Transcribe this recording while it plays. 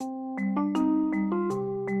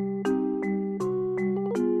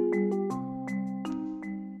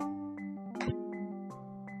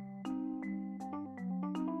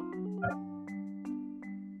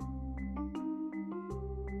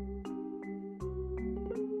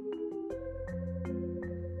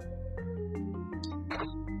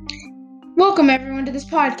Welcome everyone to this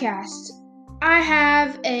podcast. I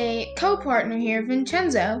have a co-partner here,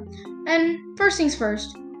 Vincenzo, and first things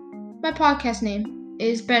first, my podcast name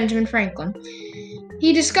is Benjamin Franklin.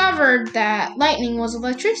 He discovered that lightning was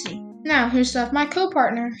electricity. Now, here's stuff my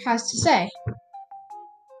co-partner has to say.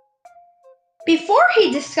 Before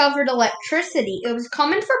he discovered electricity, it was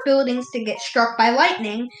common for buildings to get struck by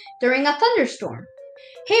lightning during a thunderstorm.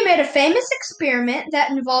 He made a famous experiment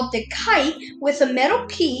that involved a kite with a metal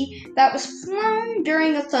key that was flown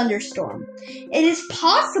during a thunderstorm. It is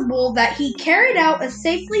possible that he carried out a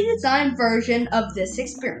safely designed version of this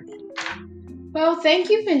experiment. Well, thank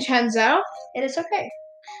you, Vincenzo. It is okay.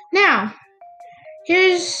 Now,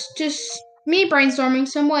 here's just me brainstorming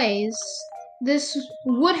some ways this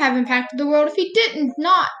would have impacted the world if he did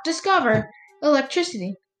not discover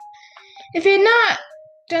electricity. If he had not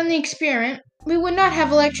done the experiment, we would not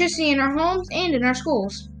have electricity in our homes and in our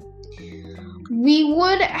schools. We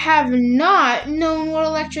would have not known what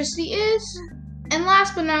electricity is. And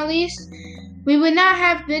last but not least, we would not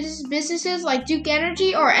have businesses like Duke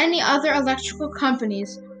Energy or any other electrical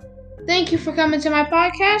companies. Thank you for coming to my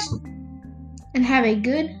podcast, and have a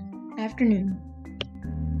good afternoon.